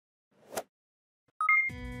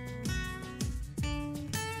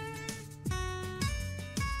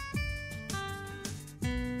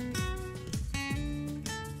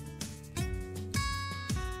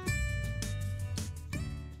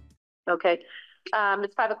Okay.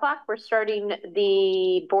 It's 5 o'clock. We're starting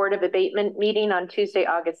the Board of Abatement meeting on Tuesday,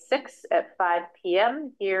 August 6th at 5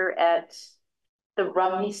 p.m. here at the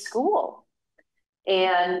Rumney School.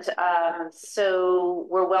 And so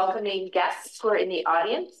we're welcoming guests who are in the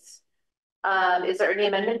audience. Is there any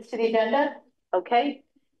amendments to the agenda? Okay.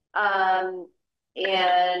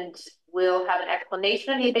 And we'll have an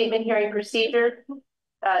explanation of the abatement hearing procedure,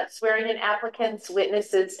 swearing in applicants,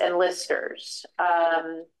 witnesses, and listers.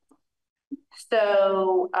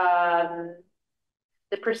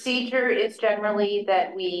 The procedure is generally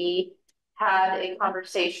that we have a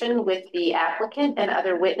conversation with the applicant and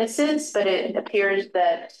other witnesses, but it appears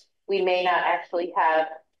that we may not actually have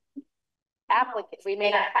applicants. We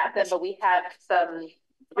may not have them, but we have some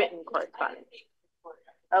written correspondence.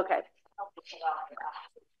 Okay.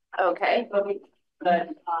 Okay.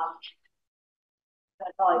 That's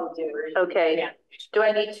all I would do. Okay. Yeah. Do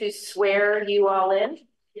I need to swear you all in?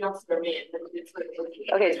 You don't swear me in.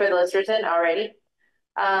 Okay, it's for the listeners in already.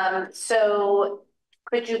 So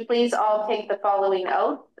could you please all take the following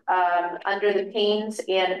oath? Under the pains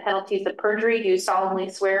and penalties of perjury, do you solemnly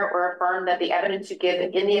swear or affirm that the evidence you give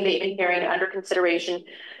in the abatement hearing under consideration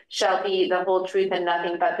shall be the whole truth and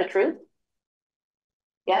nothing but the truth?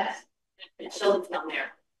 Yes? Shelley's down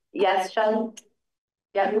there. Yes, Shelley?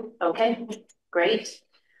 Yeah, okay, great.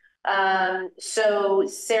 So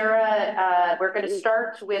Sarah, we're going to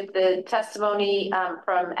start with the testimony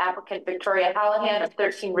from applicant Victoria Hallahan of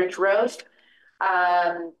 13 Ridge Road,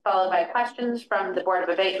 followed by questions from the Board of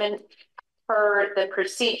Abatement per the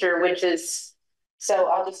procedure, which is, so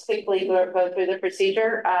I'll just quickly go through the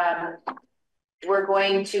procedure. We're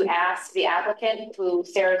going to ask the applicant, who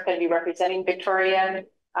Sarah's going to be representing, Victoria,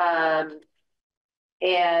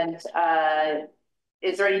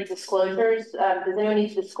 is there any disclosures? Does anyone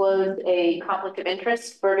need to disclose a conflict of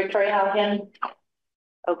interest for Victoria Hallahan?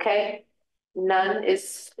 Okay, none.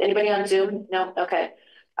 Is anybody on Zoom? No, okay.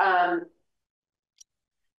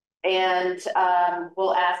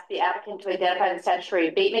 We'll ask the applicant to identify the statutory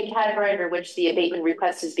abatement category under which the abatement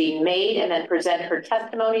request is being made and then present her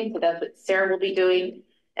testimony. So that's what Sarah will be doing,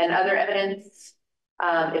 and other evidence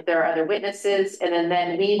if there are other witnesses. And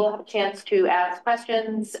then we will have a chance to ask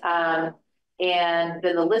questions. And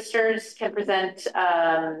then the listers can present,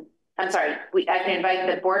 I can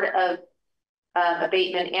invite the Board of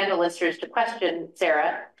Abatement and the listers to question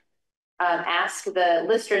Sarah, ask the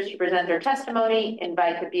listers to present their testimony,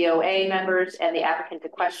 invite the BOA members and the applicant to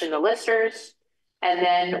question the listers, and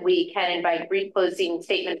then we can invite brief closing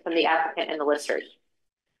statements from the applicant and the listers.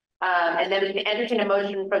 And then we can entertain a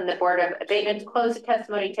motion from the Board of Abatement to close the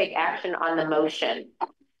testimony, take action on the motion.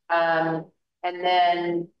 And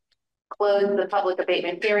then close the public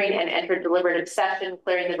abatement hearing and enter deliberative session,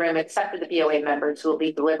 clearing the room except for the BOA members who will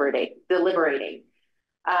be deliberating.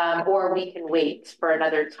 Or we can wait for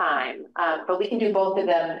another time. But we can do both of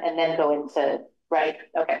them and then go into, right?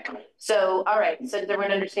 Okay. So, all right. So does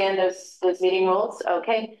everyone understand those meeting rules?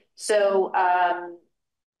 Okay. So,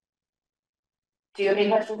 do you have any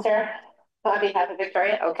questions, Sarah? On behalf of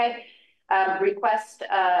Victoria? Okay. Request,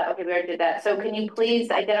 okay, we already did that. So can you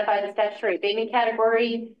please identify the statutory abatement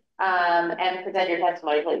category and present your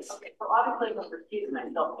testimony, please? Okay, so obviously I'm recusing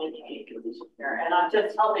myself in the position here, and I'm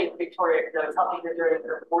just helping Victoria because I was helping her during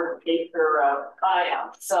her board of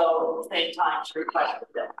buyout. So at the same time, she requested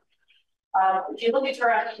that. If you look at her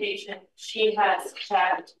application, she has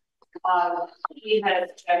checked that she had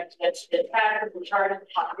the chart of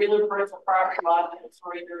real personal property law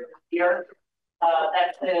during the year.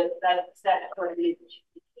 That's the statutory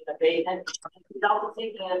abatement. She's also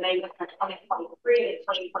seeking an abatement for 2023 and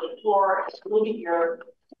 2024.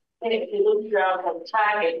 If you look throughout the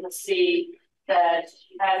packet, you'll see that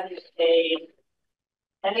she hasn't paid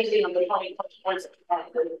anything on the 2024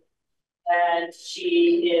 expenses, and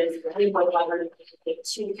she is delinquent under the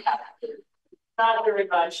 2 taxes. Not very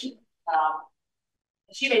much.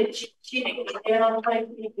 She made it on the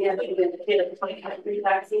 2023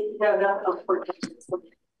 taxes. No.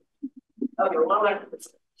 Okay, well,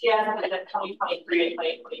 she hasn't been at 2023 and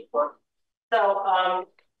 2024. So,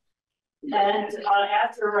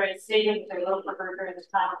 after I stated that I wrote for her during this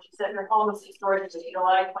time, she said her home was destroyed in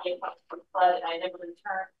July 2024 flood, and I never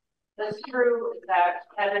returned. That's true that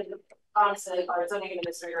Kevin Thompson, our zoning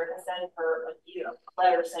administrator, has sent her a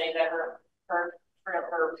letter saying that her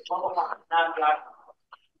mobile home is not the occupied.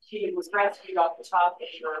 She was rescued off the top of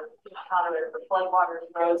her counter. The floodwaters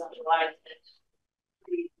rose on July 10th.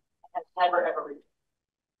 She has never ever returned.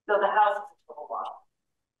 So the house is a total loss.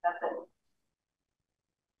 That's it.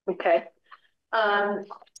 Okay.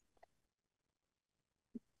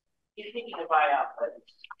 You're thinking of buyout, but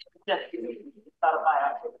just without a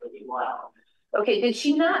buyout would be well. Okay, did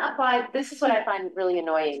she not apply? This is what I find really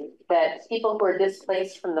annoying, that people who are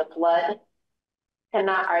displaced from the flood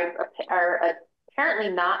are apparently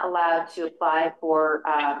not allowed to apply for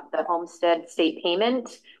the homestead state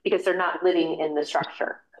payment because they're not living in the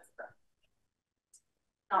structure.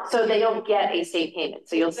 So they don't get a state payment.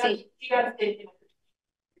 So you'll see. She got a state payment.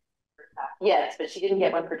 Yes, but she didn't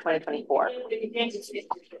get one for 2024.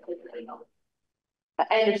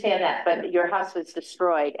 I understand that, but your house was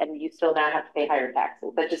destroyed and you still now have to pay higher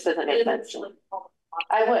taxes. That just doesn't make sense.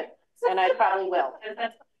 I would, and I probably will.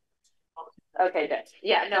 Okay, good.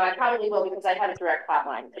 Yeah, no, I probably will because I have a direct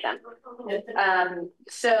hotline to them.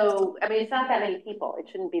 So, I mean, it's not that many people. It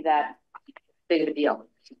shouldn't be that big of a deal.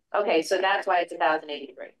 Okay, so that's why it's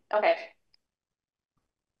 1,083. Okay.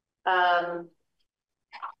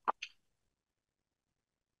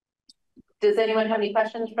 Does anyone have any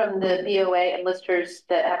questions from the BOA and listers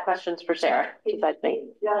that have questions for Sarah besides me?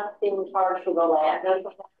 Yeah, in charge for the land.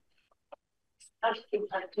 The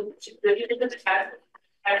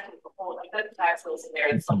tax was in there.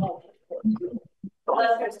 It's the whole. The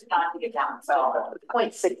listers did not get down. So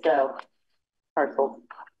 0.60 parcel.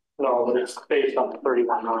 No, but it's based on the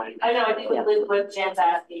 31.9. I know. I think what Jan's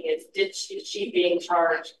asking is, is she being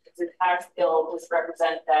charged? Does the tax bill just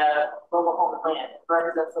represent the mobile home plan? It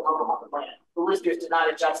represents the mobile home plan. The listers did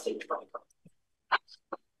not adjust it.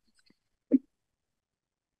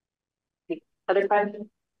 Other questions?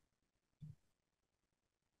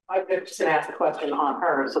 I could just ask a question on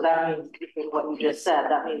her. So that means what you just said,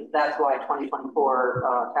 that means that's why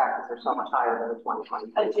 2024 taxes are so much higher than the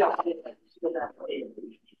 2020.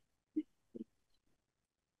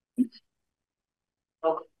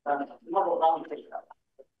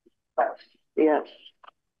 Yeah.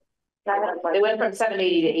 It went from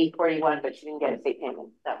 780 to 841, but she didn't get a state payment.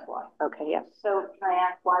 That's why. Okay, yeah. So can I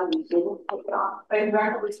ask why we didn't take it off?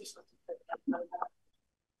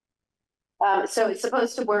 So it's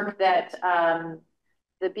supposed to work that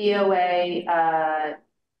the BOA,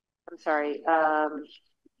 I'm sorry,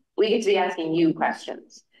 we get to be asking you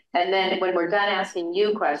questions. And then when we're done asking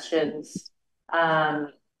you questions,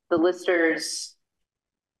 the listers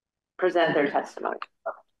present their testimony.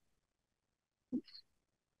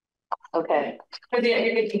 Okay. You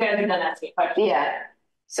guys are done asking questions. Yeah.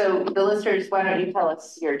 So the listers, why don't you tell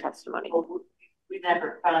us your testimony? Well, we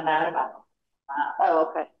never found out about it. Oh,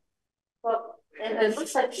 okay. Well, it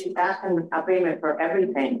looks like she's asking a payment for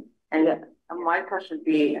everything. And my question would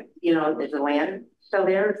be, you know, is the land still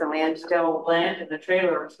there? Is the land still? Land and the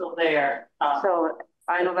trailer are still there. So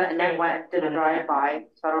I know that, and then went did a drive-by,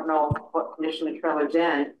 so I don't know what condition the trailer's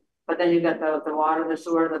in. But then you got the water, the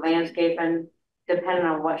sewer, the landscaping, depending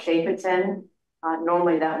on what shape it's in.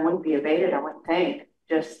 Normally that wouldn't be abated, I wouldn't think,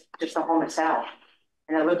 just the home itself.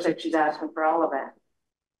 And it looks like she's asking for all of it.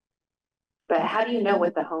 But how do you know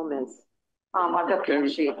what the home is? I've got the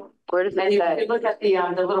sheet. Where does it And say? you look at the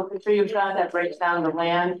little picture you've got that breaks down the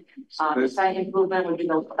land. The site improvement would be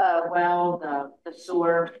the well, the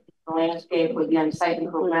sewer, the landscape would be on site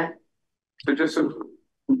improvement. So just so,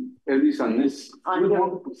 at least on this. On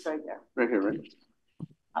here, it's right there. Right here, right?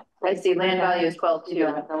 I see land value is 12.2.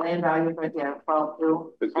 Yeah, the land value is right there,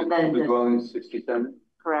 12.2. And then The dwelling is 67.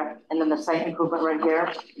 correct. And then the site improvement right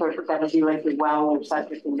here, so that would be like the well or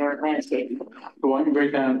subject in their landscape. So why don't you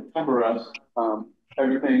break down for us,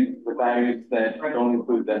 everything, the values that don't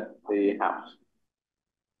include the house?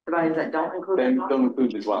 The values that don't include. They don't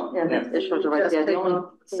include the dwelling. Yeah, that it shows it right there. The only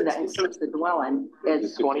thing that includes the dwelling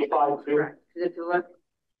is 25. correct. If you look,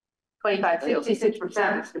 25.2.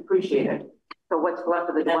 66% is depreciated. So what's left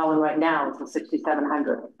of the dwelling right now is the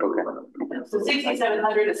 6,700. Okay. So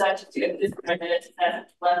 6,700 is actually this minutes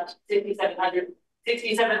that's left. 6,700.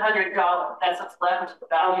 $6,700. That's what's left.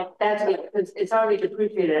 Value. That's it. It's already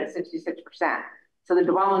depreciated at 66%. So the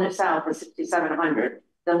dwelling itself is 6,700.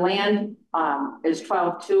 The land is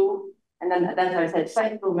 12.2. And then that's why I said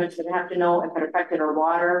site improvements would have to know if it affected our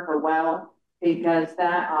water or well, because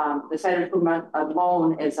that the site improvement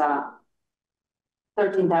alone is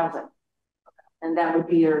 13,000. And that would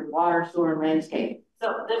be your water, sewer, and landscape.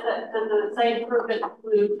 So does the site improvement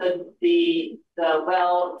include the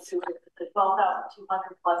well, sewer, the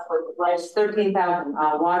 12,200 plus for the well? It's 13,000.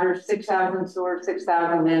 Water 6,000, sewer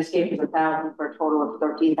 6,000, landscape is 1,000 for a total of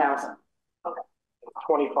 13,000. Okay.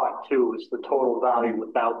 25.2 is the total value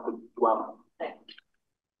without the dwelling.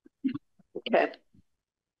 Okay.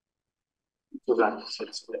 So that's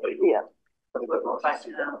Yeah.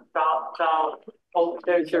 Oh,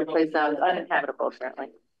 There's your place now. It's uninhabitable apparently.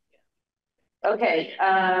 Okay.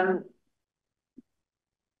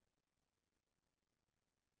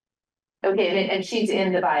 Okay, and she's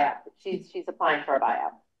in the buyout. she's applying for a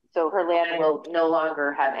buyout. So her land will no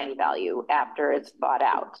longer have any value after it's bought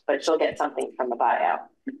out, but she'll get something from the buyout.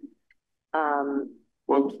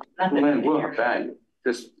 Well, the land will have value,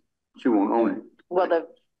 just she won't own it. Well, the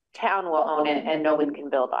town will own it and no one can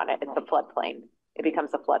build on it. It's a floodplain. It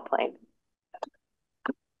becomes a floodplain.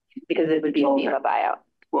 Because it would be a FEMA buyout.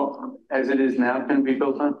 Well, as it is now, can it be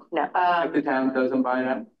built on? No. If the town doesn't buy it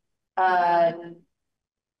out?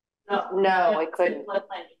 No, it couldn't.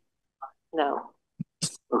 No,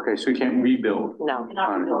 Okay, so you can't rebuild. no.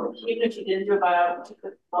 Even if she didn't do a buyout, she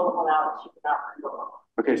could blow one out, she could not rebuild.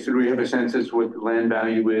 Okay, so do we have a sense as what the land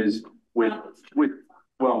value is with,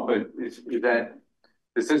 well, but is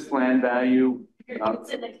this land value?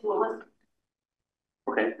 Sit next to a list.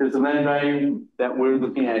 Okay, does the land value that we're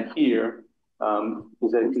looking at here,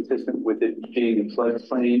 is that consistent with it being a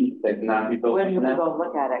floodplain that cannot be built? When you go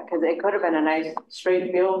look at it, because it could have been a nice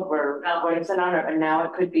straight field where it's an honor, and now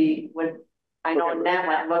it could be when, I know Nat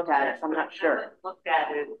went and looked at it, so I'm not sure. Looked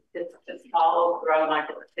at it, it's just all throughout my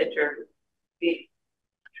picture, the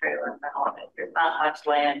trailer and all of it, there's not much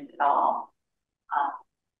land at all.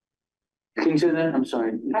 Can you say that? I'm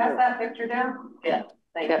sorry. Pass that picture down? Yeah.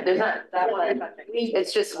 Yeah, there's not,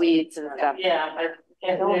 it's just weeds and stuff. Yeah, but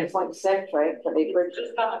It's only 0.6, right, for acreage?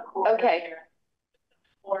 just got a corner Okay. there.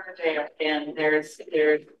 Corner there, and there's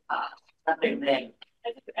nothing there.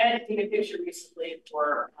 I had to take a picture recently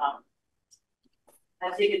for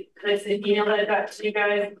I said, you know what I got to you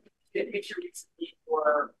guys, take a picture recently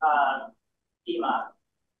for FEMA.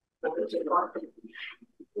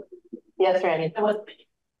 Yes, Randy. It was me.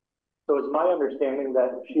 So it's my understanding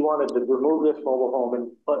that she wanted to remove this mobile home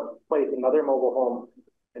and place another mobile home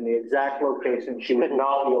in the exact location she would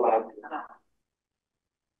not be allowed to.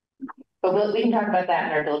 But we can talk about that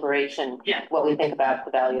in our deliberation. Yeah. What we think about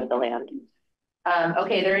the value of the land.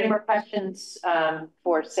 Okay, are there any more questions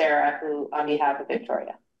for Sarah, who on behalf of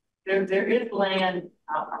Victoria? There is land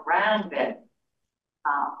around it.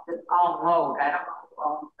 It's all mowed. I don't know who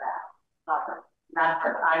owns that. Not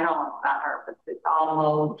her. I know it's not her, but it's all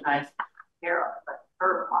mowed, nice care of, but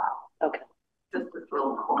her plow. Okay. Just this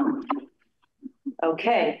little corner.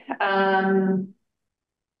 Okay.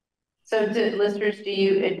 So listeners,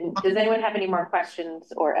 does anyone have any more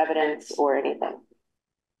questions or evidence or anything?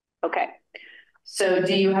 Okay. So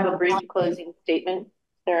do you have a brief closing statement,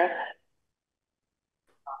 Sarah?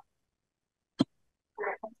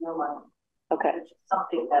 Okay. Which is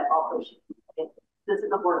something that also this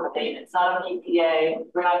is a board of abatement. It's not an EPA.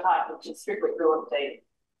 We're not talking just strictly real estate,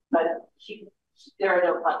 but there are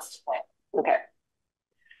no funds to pay. Okay.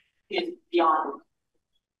 It's beyond.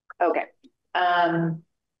 Okay.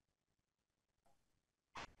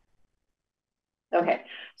 Okay.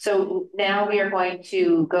 So now we are going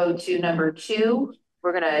to go to number 2.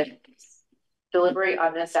 We're going to deliberate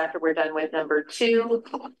on this after we're done with number 2,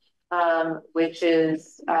 which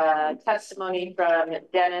is testimony from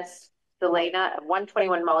Dennis Delana of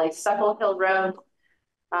 121 Molly Supple Hill Road.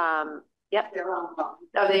 Yep.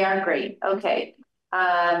 Oh, they are great. Okay.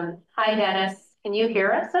 Hi, Dennis. Can you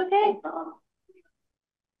hear us okay?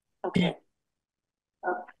 Okay.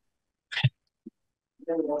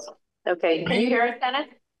 Okay. Can you hear us, Dennis?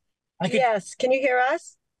 Yes. Can you hear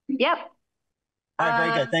us? Yep. All right,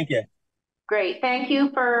 very good. Thank you. Great. Thank you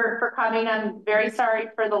for coming. I'm very sorry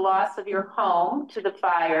for the loss of your home to the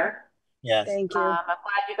fire. Yes. Thank you. I'm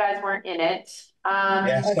glad you guys weren't in it.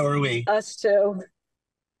 Yes, so are we. Us too.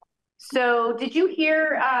 So did you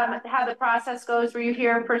hear how the process goes? Were you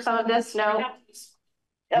here for some of this? No?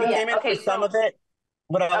 We came in for some of it.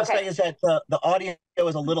 What I will say is that the audio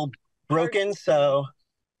is a little broken, so.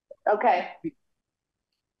 Okay.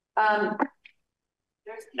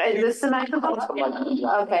 Is this the microphone?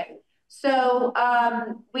 Okay. So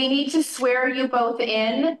we need to swear you both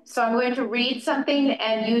in. So I'm going to read something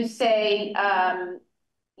and you say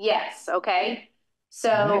yes, okay?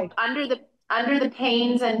 So under the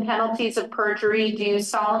pains and penalties of perjury, do you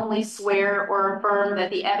solemnly swear or affirm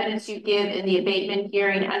that the evidence you give in the abatement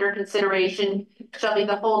hearing under consideration shall be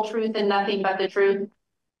the whole truth and nothing but the truth?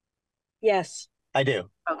 Yes. I do.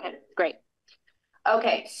 Okay, great.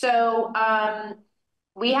 Okay, so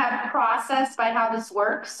we have process by how this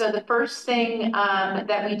works. So the first thing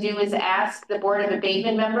that we do is ask the Board of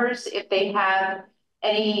Abatement members if they have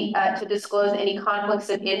any, to disclose any conflicts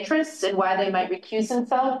of interest and why they might recuse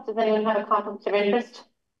themselves. Does anyone have a conflict of interest?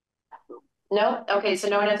 No? Okay, so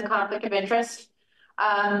no one has a conflict of interest.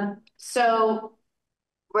 So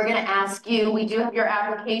we're gonna ask you, we do have your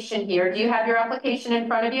application here. Do you have your application in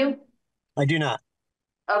front of you? I do not.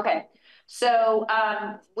 Okay. So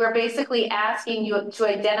we're basically asking you to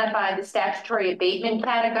identify the statutory abatement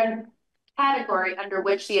category under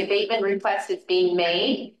which the abatement request is being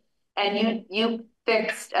made. And you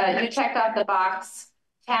checked off the box,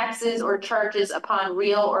 taxes or charges upon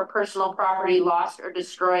real or personal property lost or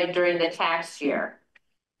destroyed during the tax year.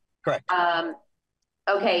 Correct.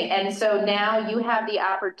 Okay, and so now you have the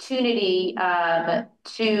opportunity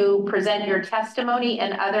to present your testimony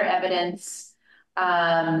and other evidence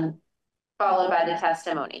followed by the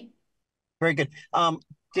testimony. Very good. I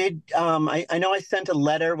know I sent a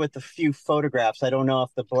letter with a few photographs. I don't know if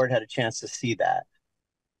the board had a chance to see that.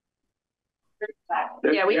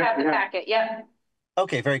 Yeah, we have the packet. Yep.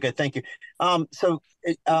 Okay, very good. Thank you. By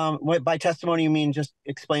testimony, you mean just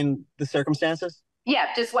explain the circumstances? Yeah,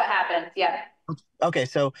 just what happened. Yeah. Okay,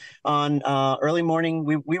 so on early morning,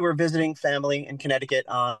 we were visiting family in Connecticut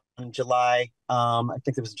on July, I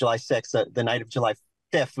think it was July 6th, the night of July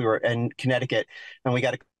 5th, we were in Connecticut, and we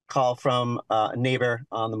got a call from a neighbor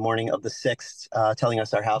on the morning of the 6th telling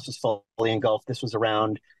us our house was fully engulfed. This was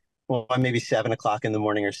around, well, maybe 7 o'clock in the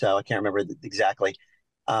morning or so. I can't remember exactly.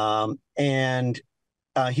 And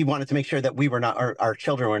he wanted to make sure that we were not, our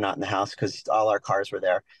children were not in the house because all our cars were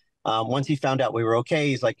there. Once he found out we were okay,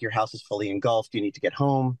 he's like, your house is fully engulfed. You need to get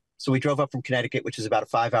home. So we drove up from Connecticut, which is about a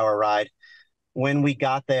 5-hour ride. When we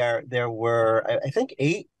got there, there were, I think,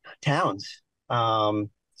 8 towns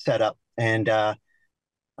set up. And there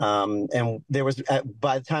was,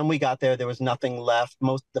 by the time we got there, there was nothing left.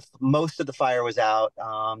 Most of the fire was out.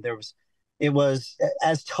 It was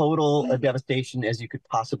as total a devastation as you could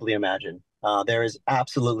possibly imagine. There is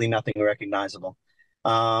absolutely nothing recognizable.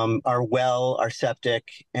 Our well, our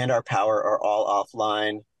septic, and our power are all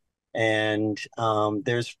offline, and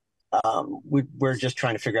we're just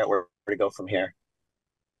trying to figure out where to go from here.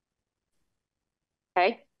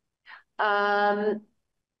 Okay.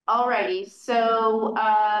 Alrighty, so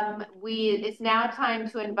it's now time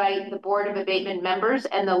to invite the Board of Abatement members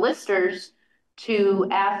and the listers to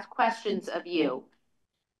ask questions of you.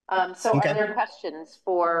 So okay. Are there questions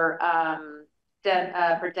for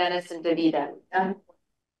Dennis and Davida?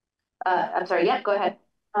 I'm sorry, yeah, go ahead.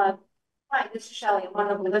 Hi, this is Shelley, one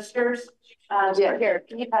of the listers. Yeah, here,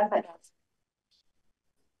 can you pass that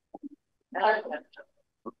down?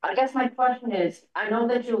 I guess my question is, I know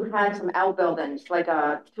that you had some outbuildings, like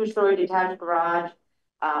a 2-story detached garage,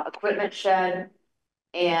 equipment shed,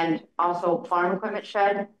 and also farm equipment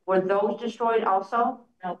shed. Were those destroyed also?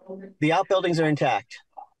 The outbuildings are intact.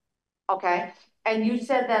 Okay, and you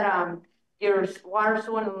said that your water,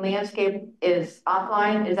 sewer, and landscape is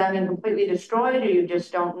offline. Is that being completely destroyed, or you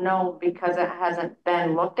just don't know because it hasn't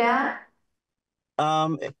been looked at?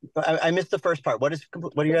 I missed the first part. What do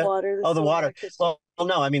you have? The water. Well,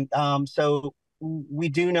 no, I mean, so we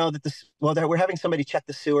do know that we're having somebody check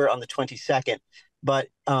the sewer on the 22nd, but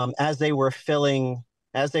as they were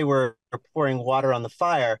pouring water on the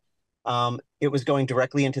fire, it was going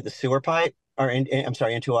directly into the sewer pipe, or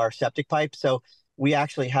into our septic pipe. So we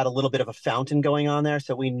actually had a little bit of a fountain going on there.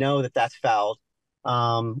 So we know that that's fouled.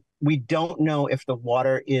 We don't know if the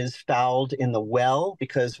water is fouled in the well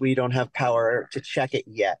because we don't have power to check it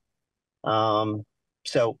yet. So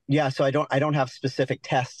I don't have specific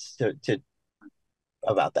tests to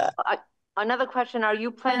about that. Another question: are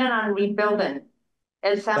you planning on rebuilding?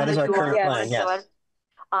 That is our current plan.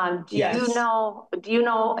 Yes. Do you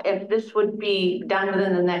know if this would be done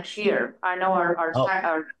within the next year? I know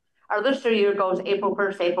our lister year goes April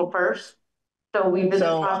 1st. So we visit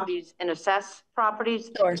properties and assess properties.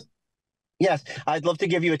 Sure. Yes, I'd love to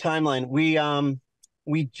give you a timeline. We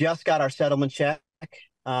just got our settlement check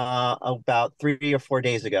about 3 or 4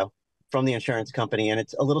 days ago from the insurance company, and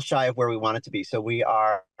it's a little shy of where we want it to be. So we're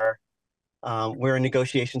in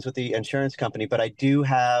negotiations with the insurance company, but I do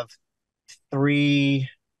have 3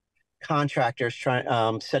 contractors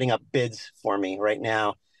setting up bids for me right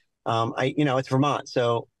now. It's Vermont,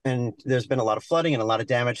 and there's been a lot of flooding and a lot of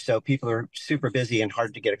damage, so people are super busy and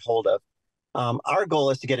hard to get a hold of. Our goal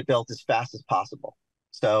is to get it built as fast as possible.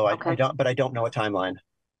 So okay. I don't know a timeline.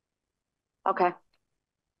 Okay.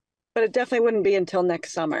 But it definitely wouldn't be until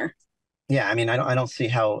next summer. Yeah, I mean, I don't see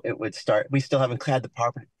how it would start. We still haven't had the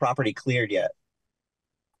property cleared yet.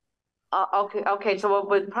 Okay. So what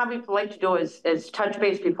we'd probably like to do is touch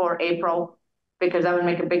base before April, because that would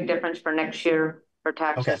make a big difference for next year for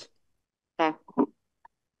taxes. Okay.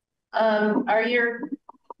 Are your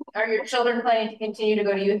children planning to continue to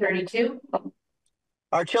go to U32?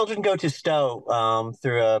 Our children go to Stowe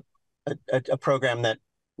through a program that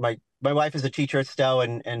my wife is a teacher at Stowe,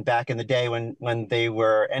 and back in the day when they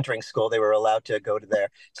were entering school, they were allowed to go to there.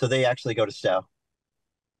 So they actually go to Stowe.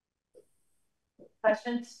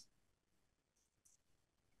 Questions?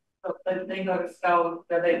 So they go to Stowe,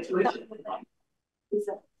 are they tuition?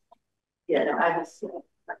 Yeah, no, I just.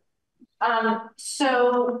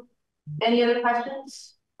 So any other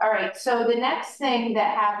questions? All right, so the next thing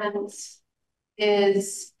that happens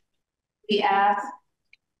is we ask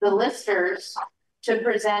the listers to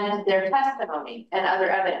present their testimony and other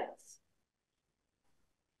evidence.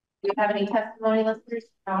 Do you have any testimony, listers?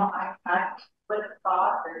 No, I would have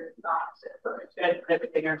thought there's not,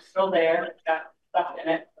 everything are still there, got stuff in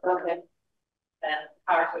it. Okay. And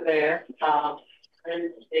cars are there,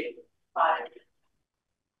 and big fire.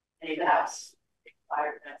 Need the house, big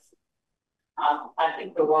fire nest. I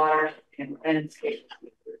think the water and landscape.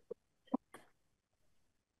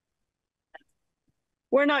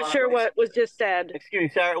 We're not sure what was just said. Excuse me,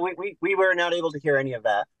 Sarah, we were not able to hear any of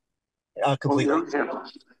that completely.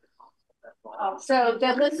 So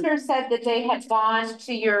the listener said that they had gone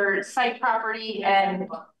to your site property and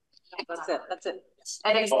That's it.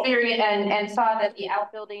 and experience and saw that the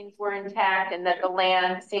outbuildings were intact and that the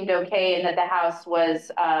land seemed okay and that the house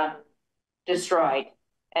was destroyed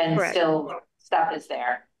and Correct. still stuff is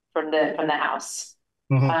there from the house.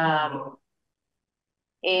 Mhm.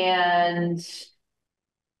 And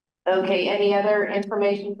okay, any other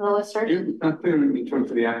information from the listeners? It's not clear in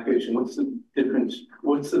terms of the application, what's the difference,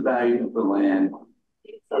 what's the value of the land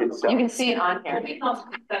itself? You can see it on here.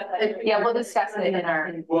 Yeah, we'll discuss it in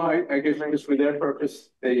our. Well, I guess just for their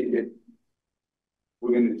purpose, we're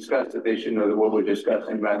gonna discuss it, they should know that what we're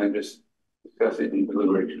discussing rather than just discuss it in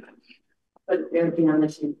deliberation. But everything on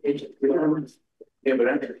this page. Yeah, but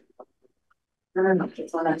actually.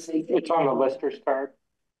 It's on that same page. It's on the lister's card.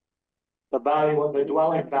 The value of the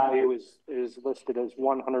dwelling value is listed as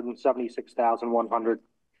 176,100.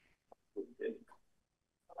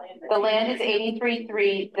 The land is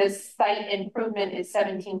 83.3, the site improvement is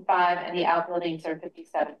 17.5, and the outbuildings are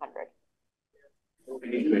 5,700.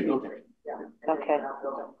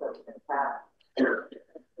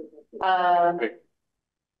 Okay.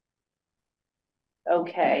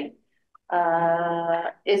 Okay.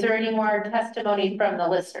 Is there any more testimony from the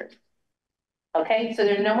listers? Okay, so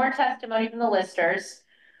there's no more testimony from the listers.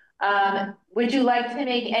 Would you like to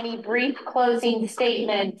make any brief closing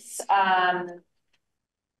statements,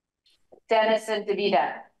 Dennis and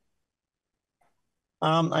Davida?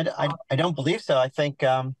 I don't believe so. I think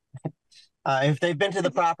if they've been to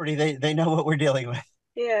the property, they know what we're dealing with.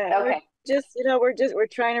 Yeah. Okay. We're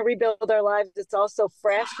trying to rebuild our lives. It's all so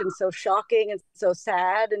fresh and so shocking and so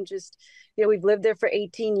sad, and just, we've lived there for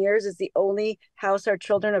 18 years. It's the only house our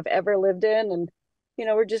children have ever lived in, and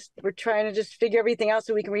we're trying to just figure everything out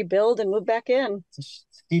so we can rebuild and move back in. It's a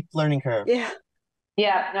steep learning curve. Yeah.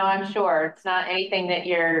 Yeah, no, I'm sure it's not anything that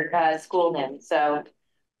you're schooled in. So,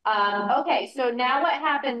 okay. So now what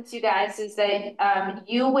happens, you guys, is that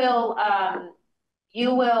you will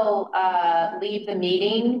leave the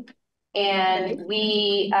meeting, and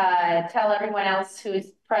we tell everyone else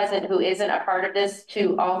who's present who isn't a part of this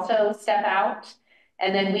to also step out,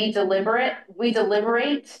 and then we deliberate.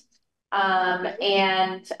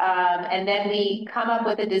 And then we come up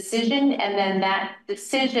with a decision, and then that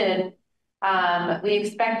decision, we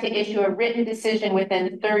expect to issue a written decision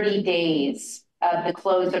within 30 days of the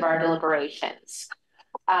close of our deliberations.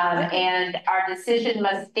 And our decision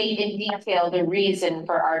must state in detail the reason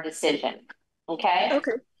for our decision. Okay?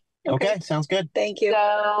 Okay, sounds good. Thank you.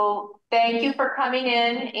 So thank you for coming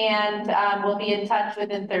in, and we'll be in touch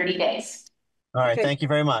within 30 days. All right, Okay. thank you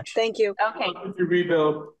very much. Thank you. Okay. To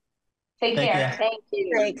rebuild. Take Thank care. you. Thank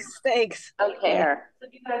you. Thanks. Okay. So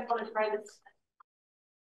if you guys want to try this